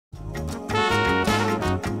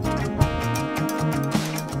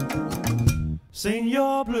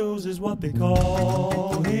Señor Blues is what they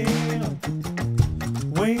call him,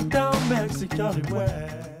 way down Mexican way.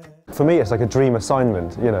 For me, it's like a dream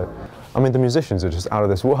assignment, you know. I mean, the musicians are just out of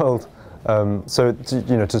this world. So,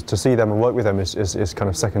 you know, to see them and work with them is kind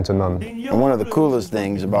of second to none. And one of the coolest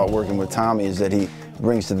things about working with Tommy is that he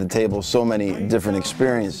brings to the table so many different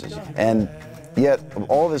experiences. And yet, of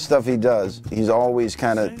all the stuff he does, he's always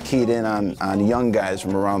kind of keyed in on young guys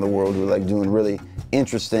from around the world who are like doing really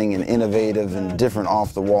interesting and innovative and different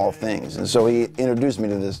off-the-wall things. And so he introduced me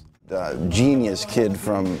to this genius kid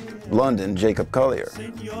from London, Jacob Collier.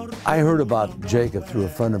 I heard about Jacob through a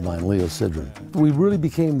friend of mine, Leo Sidran. We really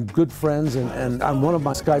became good friends, and on one of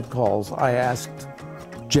my Skype calls, I asked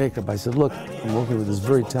Jacob, I said, look, I'm working with this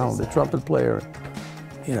very talented trumpet player,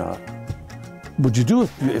 you know, would you do it?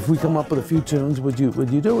 If we come up with a few tunes, would you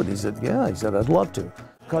do it? He said, yeah. He said, I'd love to.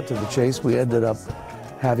 Cut to the chase, we ended up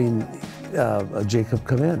having Jacob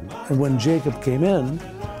come in. And when Jacob came in,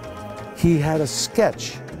 he had a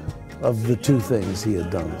sketch of the two things he had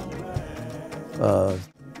done.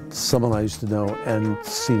 Someone I used to know and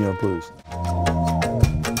Señor Blues.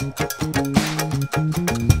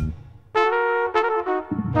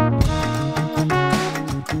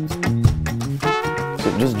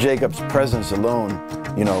 So just Jacob's presence alone,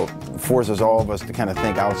 you know, forces all of us to kind of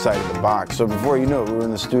think outside of the box. So before you know it, we were in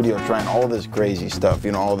the studio trying all this crazy stuff,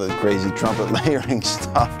 you know, all the crazy trumpet layering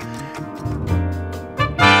stuff.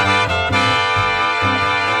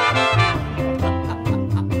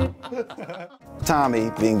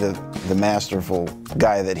 Tommy, being the masterful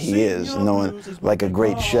guy that he is, knowing like a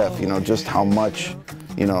great chef, you know, just how much,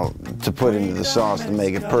 you know, to put into the sauce to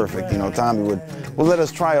make it perfect. You know, Tommy would let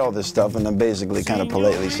us try all this stuff and then basically kind of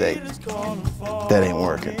politely say, that ain't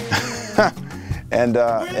working.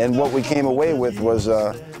 And what we came away with was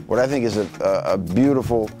what I think is a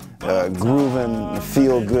beautiful, grooving,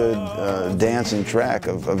 feel-good, dancing track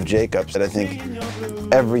of Jacob's that I think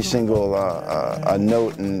every single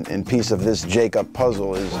note and piece of this Jacob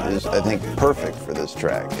puzzle is I think, perfect for this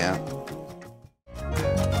track, yeah.